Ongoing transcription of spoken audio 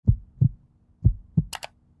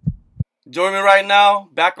Joining me right now,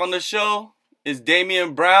 back on the show, is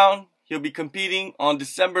Damian Brown. He'll be competing on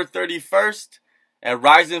December 31st at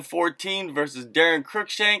Ryzen 14 versus Darren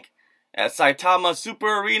Cruikshank at Saitama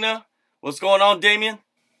Super Arena. What's going on, Damian?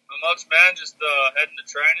 Not much, man. Just heading to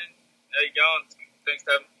training. How you going? Thanks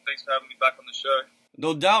for having me back on the show.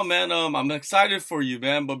 No doubt, man. I'm excited for you,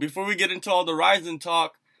 man. But before we get into all the Ryzen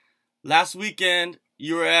talk, last weekend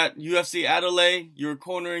you were at UFC Adelaide. You were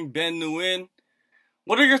cornering Ben Nguyen.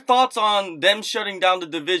 What are your thoughts on them shutting down the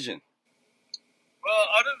division? Well,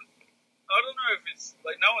 I don't know if it's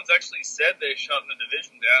like no one's actually said they're shutting the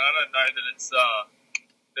division down. I don't know that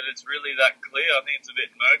it's really that clear. I think it's a bit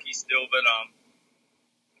murky still, but I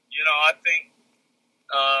think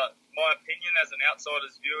my opinion as an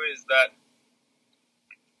outsider's view is that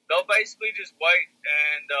they'll basically just wait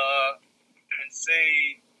and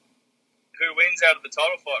see who wins out of the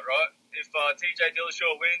title fight, right? If TJ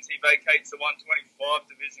Dillashaw wins, he vacates the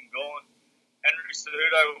 125 division gone. Henry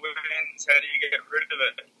Cejudo wins, how do you get rid of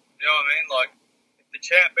it? You know what I mean? Like, if the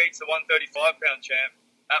champ beats the 135-pound champ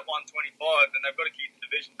at 125, then they've got to keep the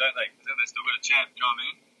division, don't they? Because then they've still got a champ, you know what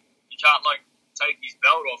I mean? You can't, take his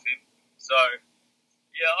belt off him. So,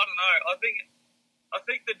 yeah, I don't know. I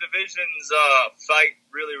think the division's fate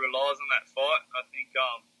really relies on that fight. I think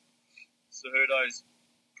Cejudo's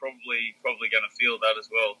probably going to feel that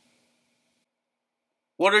as well.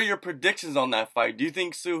 What are your predictions on that fight? Do you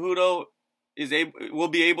think Cejudo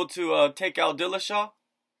will be able to take out Dillashaw?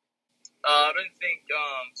 I don't think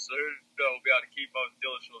Cejudo will be able to keep up with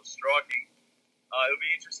Dillashaw's striking. It'll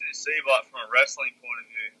be interesting to see, but from a wrestling point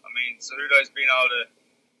of view, I mean, Cejudo's been able to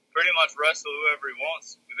pretty much wrestle whoever he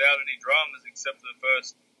wants without any dramas, except for the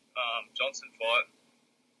first Johnson fight.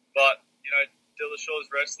 But Dillashaw's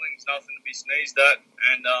wrestling is nothing to be sneezed at,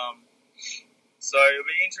 and so it'll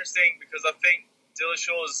be interesting because I think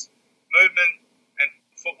Dillashaw's movement and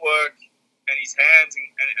footwork and his hands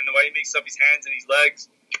and the way he mixes up his hands and his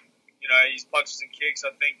legs, his punches and kicks,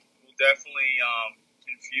 I think will definitely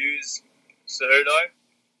confuse Cejudo.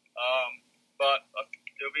 But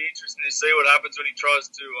it'll be interesting to see what happens when he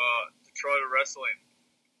tries to wrestle him.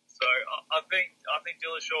 So I think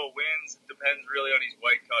Dillashaw wins. It depends really on his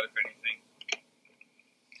weight cut, if anything.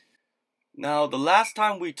 Now, the last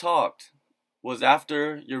time we talked was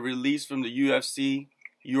after your release from the UFC.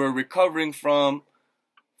 You were recovering from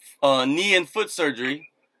knee and foot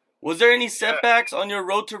surgery. Was there any setbacks on your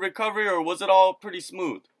road to recovery, or was it all pretty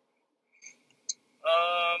smooth?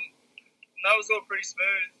 That was all pretty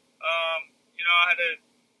smooth.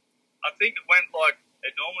 I think it went like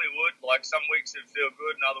it normally would. Like some weeks it would feel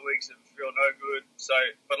good, and other weeks it would feel no good. So,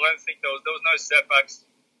 but I don't think there was no setbacks,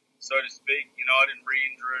 so to speak. I didn't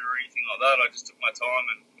re-injure it or anything like that. I just took my time,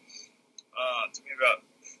 and it took me about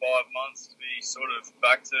 5 months to be sort of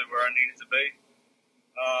back to where I needed to be.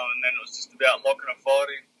 And then it was just about locking a fight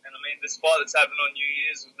in. And I mean, this fight that's happening on New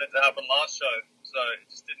Year's was meant to happen last show, so it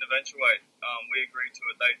just didn't eventuate. We agreed to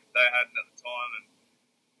it. They hadn't at the time, and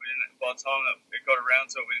we didn't. By the time that it got around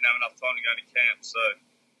to it, we didn't have enough time to go to camp. So,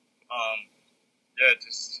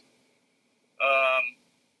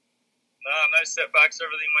 no setbacks.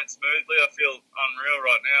 Everything went smoothly. I feel unreal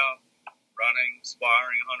right now. Running,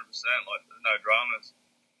 sparring 100%. Like there's no dramas.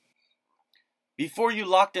 Before you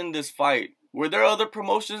locked in this fight, were there other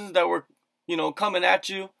promotions that were, coming at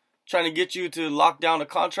you, trying to get you to lock down a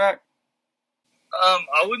contract?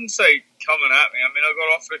 I wouldn't say coming at me. I mean, I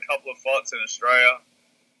got offered a couple of fights in Australia,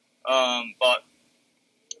 but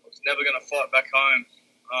I was never going to fight back home.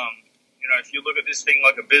 If you look at this thing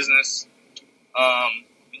like a business, and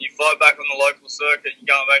you fight back on the local circuit, you're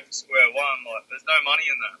going back to square one. Like, there's no money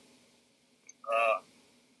in that.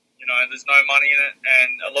 There's no money in it,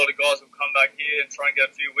 and a lot of guys will come back here and try and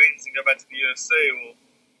get a few wins and go back to the UFC. Well,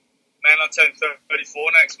 man, I turn 34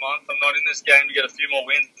 next month. I'm not in this game to get a few more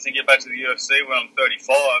wins and get back to the UFC when I'm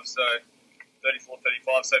 35, so 34,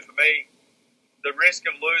 35. So for me, the risk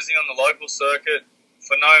of losing on the local circuit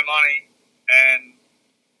for no money and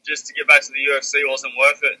just to get back to the UFC wasn't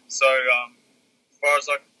worth it. So as far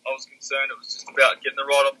as I was concerned, it was just about getting the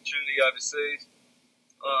right opportunity overseas.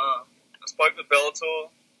 I spoke with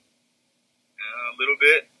Bellator a little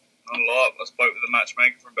bit, not a lot. I spoke with the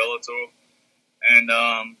matchmaker from Bellator, and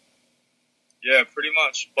pretty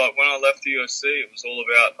much. But when I left the UFC, it was all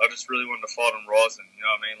about I just really wanted to fight on Ryzen. You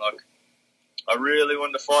know what I mean? Like I really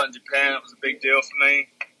wanted to fight in Japan. It was a big deal for me,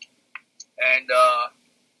 and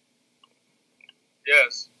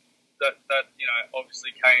yes, that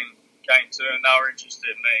obviously came to, and they were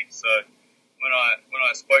interested in me. So when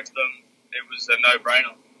I spoke to them, it was a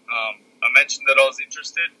no-brainer. I mentioned that I was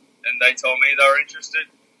interested, and they told me they were interested,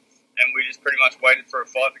 and we just pretty much waited for a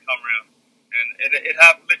fight to come around. and it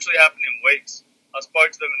literally happened in weeks. I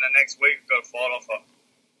spoke to them, and the next week I got a fight offer.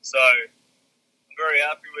 So I'm very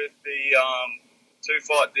happy with the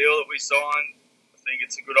 2-fight deal that we signed. I think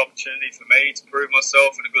it's a good opportunity for me to prove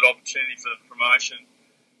myself and a good opportunity for the promotion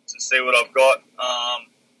to see what I've got.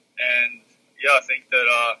 And yeah, I think that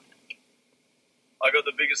I got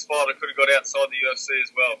the biggest fight I could have got outside the UFC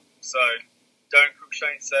as well. So Darren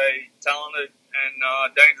Cruikshank's a talented and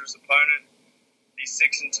dangerous opponent. He's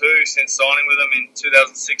 6-2 since signing with him in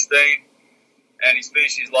 2016, and he's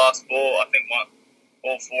finished his last 4. I think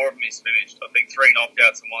all 4 of them he's finished. I think 3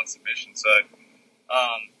 knockouts and 1 submission. So,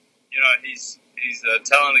 he's a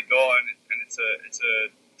talented guy, and it's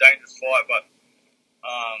a dangerous fight. But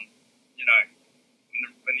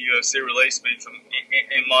when the UFC released me,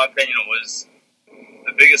 in my opinion, it was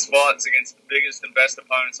the biggest fights against the biggest and best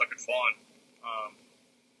opponents I could find.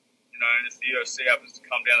 And if the UFC happens to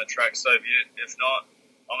come down the track, so be it. If not,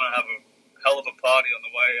 I'm gonna have a hell of a party on the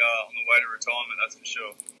way to retirement. That's for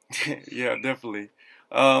sure. Yeah, definitely.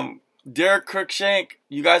 Derek Cruikshank,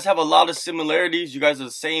 you guys have a lot of similarities. You guys are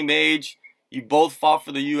the same age. You both fought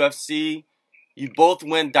for the UFC. You both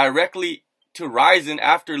went directly to Rizin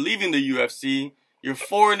after leaving the UFC. You're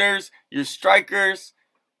foreigners. You're strikers.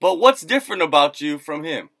 But what's different about you from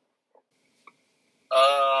him?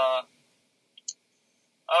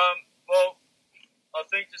 Well, I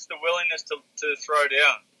think just the willingness to throw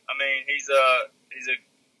down. I mean, he's a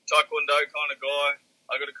taekwondo kind of guy.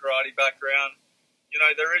 I got a karate background.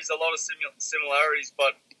 There is a lot of similarities,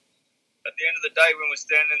 but at the end of the day, when we're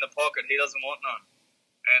standing in the pocket, he doesn't want none.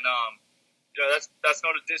 And that's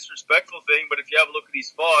not a disrespectful thing, but if you have a look at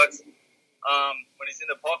his fights, when he's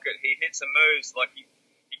in the pocket, he hits and moves like he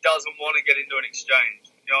doesn't want to get into an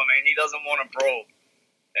exchange. You know what I mean? He doesn't want to brawl.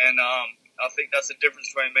 And I think that's the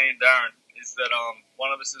difference between me and Darren, is that one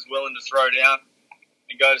of us is willing to throw down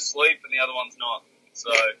and go to sleep, and the other one's not. So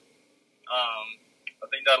I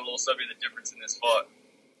think that'll also be the difference in this fight.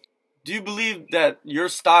 Do you believe that your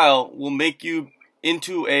style will make you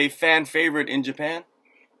into a fan favorite in Japan?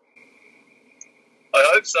 I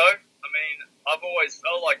hope so. I mean, I've always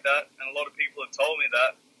felt like that, and a lot of people have told me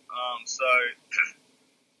that. So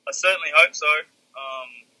I certainly hope so.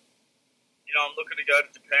 I'm looking to go to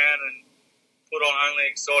Japan and put on only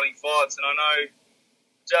exciting fights. And I know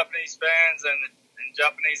Japanese fans and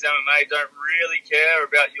Japanese MMA don't really care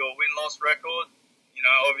about your win-loss record.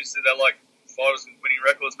 Obviously they like fighters with winning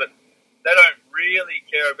records, but they don't really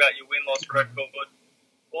care about your win-loss record.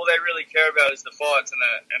 All they really care about is the fights and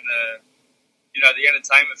the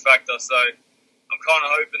entertainment factor. So I'm kind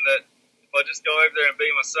of hoping that if I just go over there and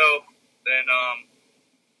be myself, then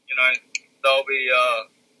they'll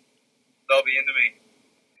be into me.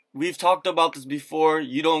 We've talked about this before.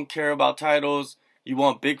 You don't care about titles. You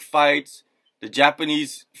want big fights. The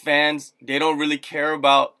Japanese fans, they don't really care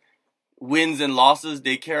about wins and losses.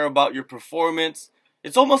 They care about your performance.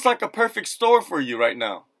 It's almost like a perfect store for you right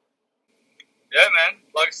now. Yeah, man.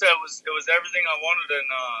 Like I said, it was everything I wanted,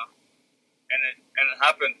 and it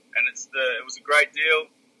happened. And it was a great deal,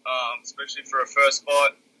 especially for a first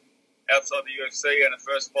fight outside the UFC and a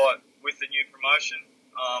first fight with the new promotion.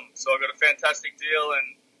 So I got a fantastic deal,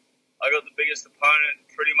 and I got the biggest opponent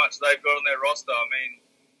pretty much they've got on their roster. I mean,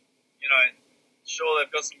 sure they've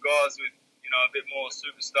got some guys with a bit more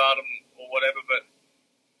superstardom or whatever, but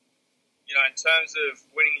in terms of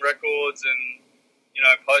winning records and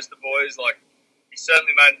poster boys, like, he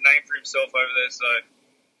certainly made a name for himself over there. So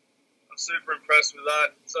I'm super impressed with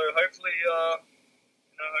that. So hopefully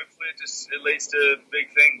it leads to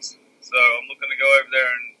big things. So I'm looking to go over there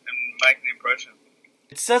and make an impression.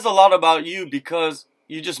 It says a lot about you because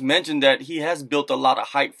you just mentioned that he has built a lot of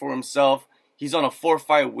hype for himself. He's on a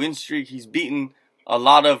 4-fight win streak. He's beaten a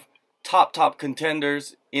lot of top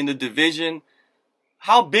contenders in the division.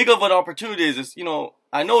 How big of an opportunity is this?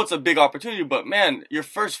 I know it's a big opportunity, but man, your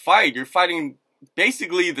first fight, you're fighting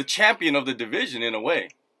basically the champion of the division in a way.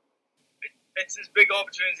 It's as big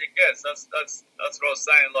opportunity as it gets. That's what I was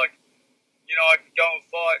saying. Like, I could go and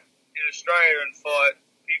fight in Australia and fight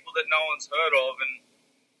people that no one's heard of, and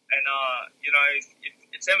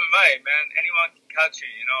it's MMA, man. Anyone can catch you.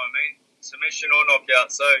 You know what I mean? Submission or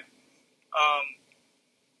knockout. So,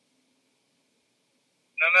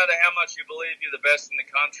 no matter how much you believe you're the best in the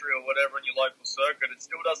country or whatever in your local circuit, it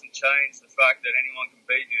still doesn't change the fact that anyone can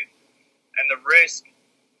beat you. And the risk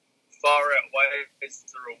far outweighs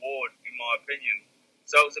the reward, in my opinion.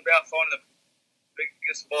 So it was about finding the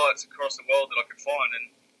biggest fights across the world that I could find.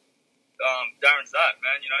 And Darren's that,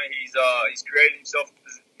 man. He's created himself, a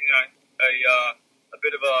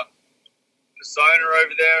bit of a persona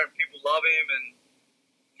over there, and people love him. And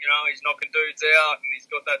You know, he's knocking dudes out, and he's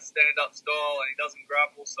got that stand-up style, and he doesn't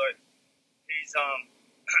grapple. So he's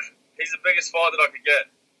he's the biggest fight that I could get,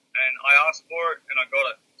 and I asked for it, and I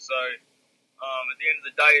got it. So at the end of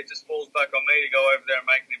the day, it just falls back on me to go over there and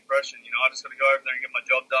make an impression. You know, I just got to go over there and get my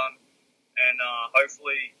job done, and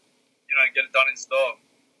hopefully, you know, get it done in style.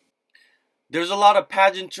 There's a lot of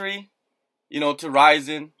pageantry, you know, to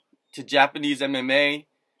Rizin, to Japanese MMA.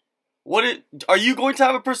 Are you going to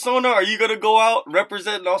have a persona? Are you going to go out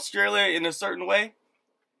representing Australia in a certain way?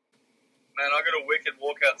 Man, I got a wicked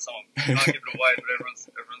walkout song. I can't give it away, but everyone's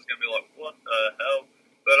going to be like, what the hell?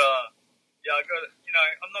 But, yeah, I got, you know,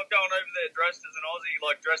 I'm not going over there dressed as an Aussie,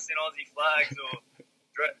 like dressed in Aussie flags or,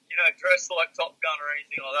 you know, dressed like Top Gun or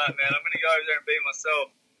anything like that, man. I'm going to go over there and be myself.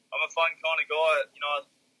 I'm a fun kind of guy. You know,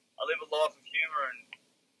 I live a life of humor, and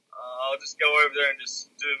I'll just go over there and just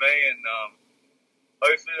do me, and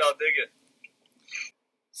hopefully they'll dig it.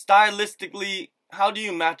 Stylistically, how do you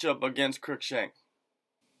match up against Cruikshank?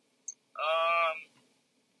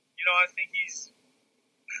 You know, I think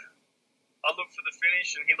I look for the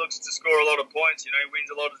finish, and he looks to score a lot of points. You know, he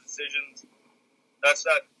wins a lot of decisions. That's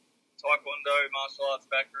that Taekwondo martial arts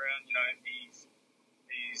background. You know,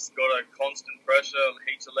 he's got a constant pressure,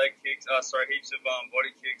 heaps of leg kicks. Heaps of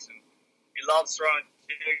body kicks, and he loves throwing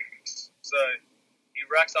kicks. So he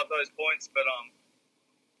racks up those points, but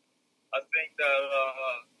I think that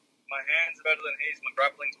my hands are better than his, my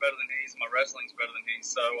grappling's better than his, my wrestling's better than his.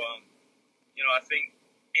 So, you know, I think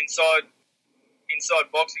inside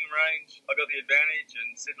boxing range, I got the advantage,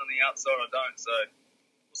 and sitting on the outside, I don't. So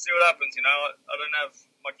we'll see what happens. You know, I don't have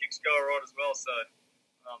my kicks go right as well. So,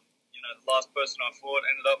 you know, the last person I fought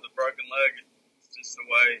ended up with a broken leg. It's just the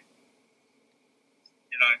way,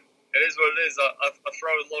 you know, it is what it is. I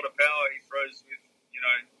throw a lot of power. He throws with, you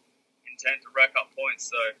know, intent to rack up points.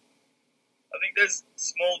 So I think there's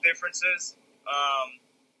small differences,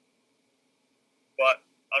 but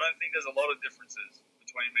I don't think there's a lot of differences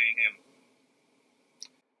between me and him.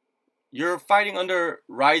 You're fighting under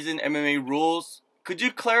Rizin MMA rules. Could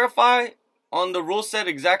you clarify on the rule set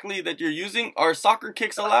exactly that you're using? Are soccer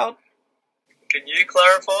kicks allowed? Can you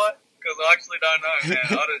clarify? Because I actually don't know, man.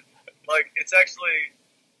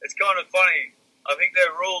 It's kind of funny. I think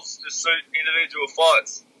their rules just suit individual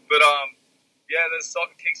fights. But, yeah, there's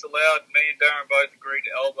soccer kicks allowed. Me and Darren both agreed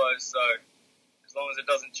to elbows, so as long as it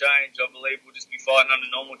doesn't change, I believe we'll just be fighting under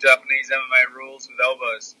normal Japanese MMA rules with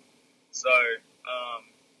elbows. So,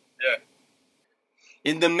 yeah.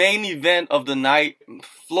 In the main event of the night,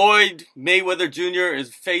 Floyd Mayweather Jr.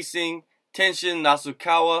 is facing Tenshin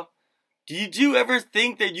Nasukawa. Did you ever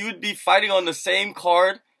think that you would be fighting on the same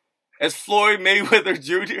card as Floyd Mayweather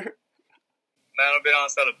Jr.? Man, I've been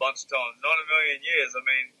asked that a bunch of times. Not a million years. I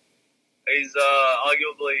mean, he's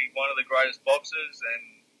arguably one of the greatest boxers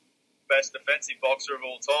and best defensive boxer of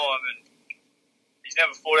all time, and he's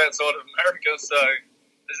never fought outside of America, so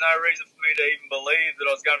there's no reason for me to even believe that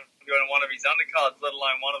I was going to go in one of his undercards, let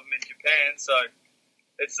alone one of them in Japan. So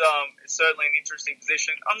it's certainly an interesting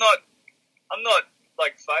position. I'm not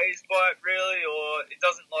like fazed by it really, or it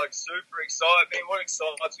doesn't like super excite me. What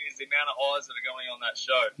excites me is the amount of eyes that are going on that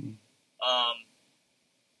show.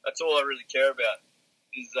 That's all I really care about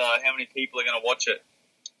is how many people are going to watch it.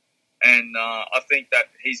 And I think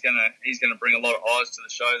that he's gonna bring a lot of eyes to the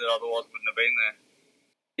show that otherwise wouldn't have been there.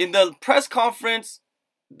 In the press conference,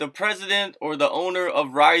 the president or the owner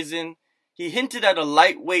of Rizin, he hinted at a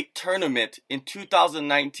lightweight tournament in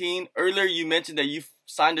 2019. Earlier, you mentioned that you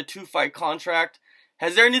signed a 2-fight contract.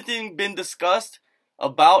 Has there anything been discussed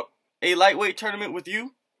about a lightweight tournament with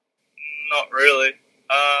you? Not really.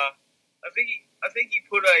 I think he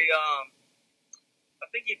put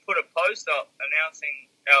a post up announcing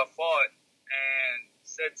our fight and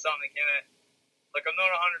said something in it. Like, I'm not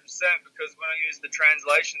 100% because when I used the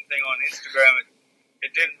translation thing on Instagram,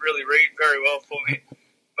 it didn't really read very well for me.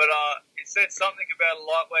 But it said something about a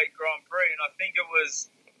lightweight Grand Prix, and I think it was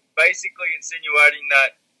basically insinuating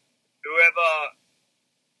that whoever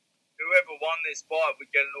won this fight would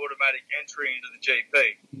get an automatic entry into the GP.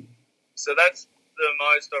 So that's the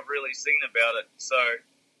most I've really seen about it. So,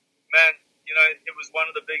 man, you know, it was one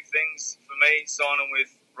of the big things for me signing with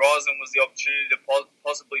Rizin was the opportunity to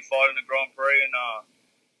possibly fight in a Grand Prix, and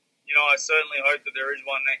you know, I certainly hope that there is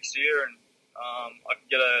one next year, and I can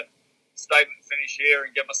get a statement finish here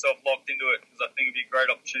and get myself locked into it, because I think it'd be a great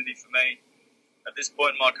opportunity for me at this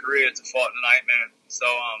point in my career to fight in an 8-man. So,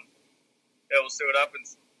 yeah, we'll see what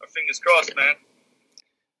happens. Fingers crossed, man.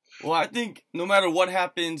 Well, I think no matter what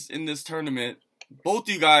happens in this tournament, both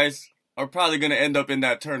you guys are probably going to end up in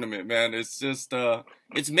that tournament, man. It's just,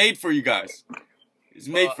 it's made for you guys. It's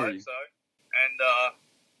made for you. So. And,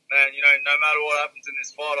 man, no matter what happens in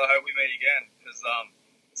this fight, I hope we meet again because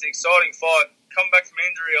it's an exciting fight. Coming back from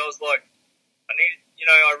injury, I was like, I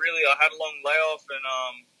had a long layoff and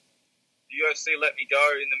the UFC let me go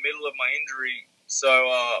in the middle of my injury, so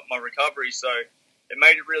my recovery. So it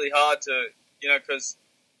made it really hard to, because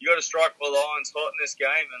you got to strike while the iron's hot in this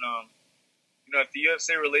game. And if the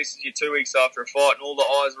UFC releases you 2 weeks after a fight and all the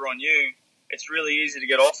eyes are on you, it's really easy to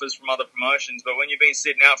get offers from other promotions. But when you've been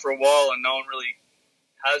sitting out for a while and no one really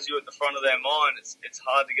has you at the front of their mind, it's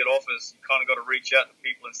hard to get offers. You kind of got to reach out to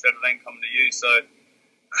people instead of them coming to you. So,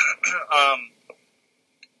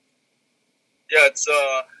 it's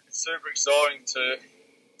super exciting to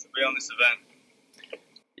be on this event.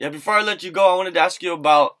 Yeah, before I let you go, I wanted to ask you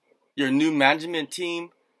about your new management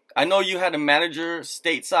team. I know you had a manager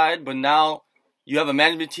stateside, but now you have a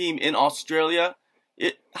management team in Australia.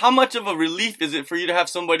 How much of a relief is it for you to have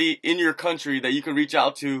somebody in your country that you can reach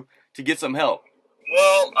out to get some help?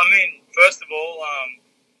 Well, first of all,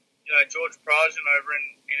 George Prajan over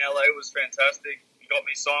in LA was fantastic. He got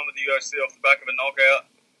me signed with the UFC off the back of a knockout.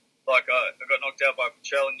 I got knocked out by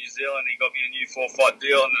Pachel in New Zealand. He got me a new 4-fight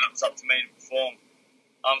deal, and then it was up to me to perform.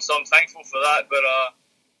 So I'm thankful for that. But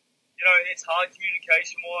it's hard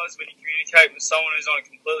communication-wise when you communicate with someone who's on a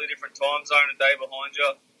completely different time zone a day behind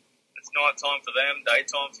you. It's night time for them,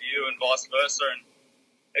 daytime for you, and vice versa. And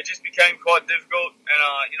it just became quite difficult. And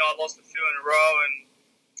I lost a few in a row, and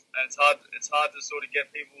it's hard to sort of get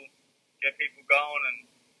people going. And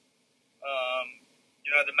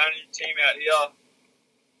the management team out here,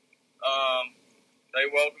 they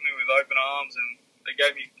welcomed me with open arms, and they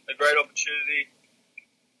gave me a great opportunity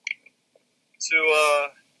to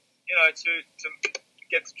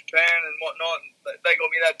get to Japan and whatnot. And they got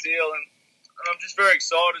me that deal, and I'm just very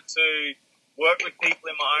excited to work with people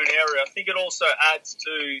in my own area. I think it also adds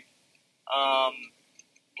to,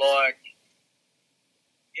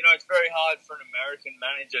 it's very hard for an American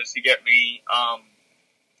manager to get me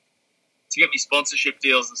sponsorship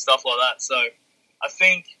deals and stuff like that. So I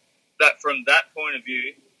think that from that point of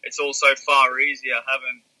view, it's also far easier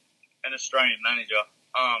having an Australian manager.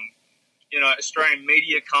 Australian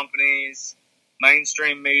media companies,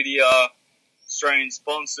 mainstream media, Australian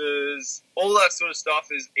sponsors, all that sort of stuff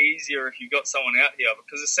is easier if you've got someone out here,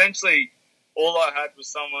 because essentially all I had was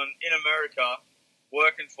someone in America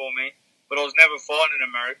working for me, but I was never fighting in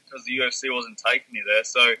America because the UFC wasn't taking me there.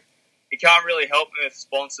 So he can't really help me with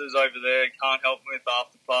sponsors over there, can't help me with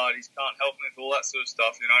after parties, can't help me with all that sort of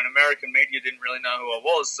stuff. And American media didn't really know who I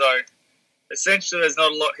was. So essentially there's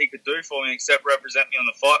not a lot he could do for me except represent me on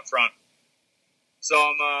the fight front. So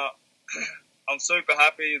I'm super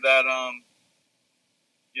happy that,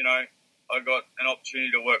 I got an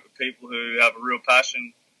opportunity to work with people who have a real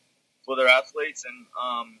passion for their athletes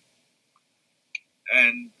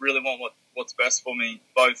and really want what's best for me,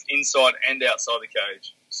 both inside and outside the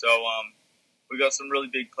cage. So we got some really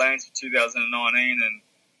big plans for 2019, and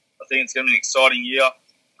I think it's going to be an exciting year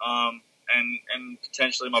and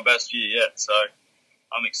potentially my best year yet. So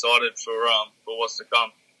I'm excited for what's to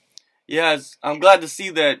come. Yes, I'm glad to see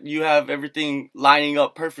that you have everything lining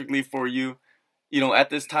up perfectly for you, at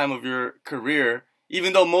this time of your career.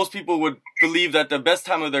 Even though most people would believe that the best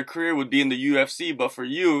time of their career would be in the UFC, but for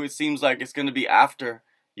you, it seems like it's going to be after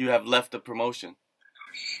you have left the promotion.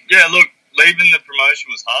 Yeah, look, leaving the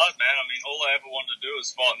promotion was hard, man. All I ever wanted to do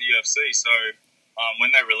was fight in the UFC, so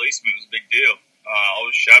when they released me, it was a big deal. I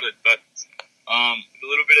was shattered, but as a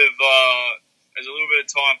little bit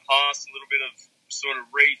of time passed, a little bit of sort of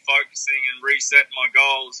refocusing and resetting my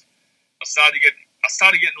goals, I started getting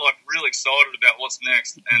real excited about what's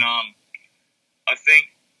next. And I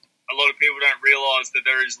think a lot of people don't realise that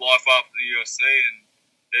there is life after the UFC, and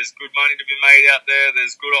there's good money to be made out there.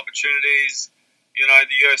 There's good opportunities. The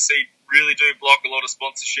UFC really do block a lot of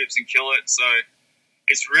sponsorships and kill it. So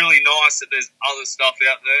it's really nice that there's other stuff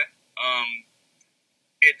out there.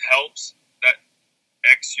 It helps that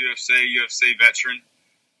ex-UFC veteran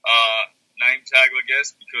name tag, I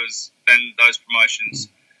guess, because then those promotions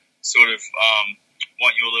sort of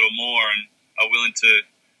want you a little more and are willing to,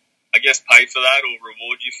 I guess, pay for that or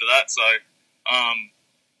reward you for that. So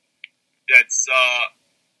it's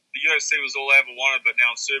the UFC was all I ever wanted, but now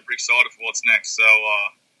I'm super excited for what's next. So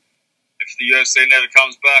if the UFC never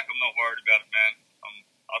comes back, I'm not worried about it, man.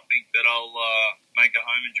 I think that I'll make a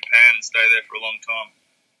home in Japan and stay there for a long time.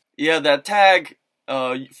 Yeah, that tag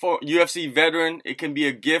for UFC veteran, it can be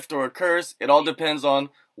a gift or a curse. It all depends on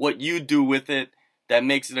what you do with it that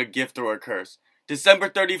makes it a gift or a curse. December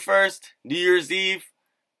 31st, New Year's Eve,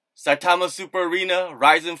 Saitama Super Arena,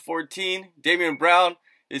 Rizin 14. Damian Brown,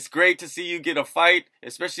 it's great to see you get a fight,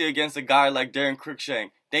 especially against a guy like Daron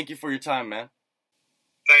Cruikshank. Thank you for your time, man.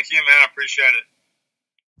 Thank you, man. I appreciate it.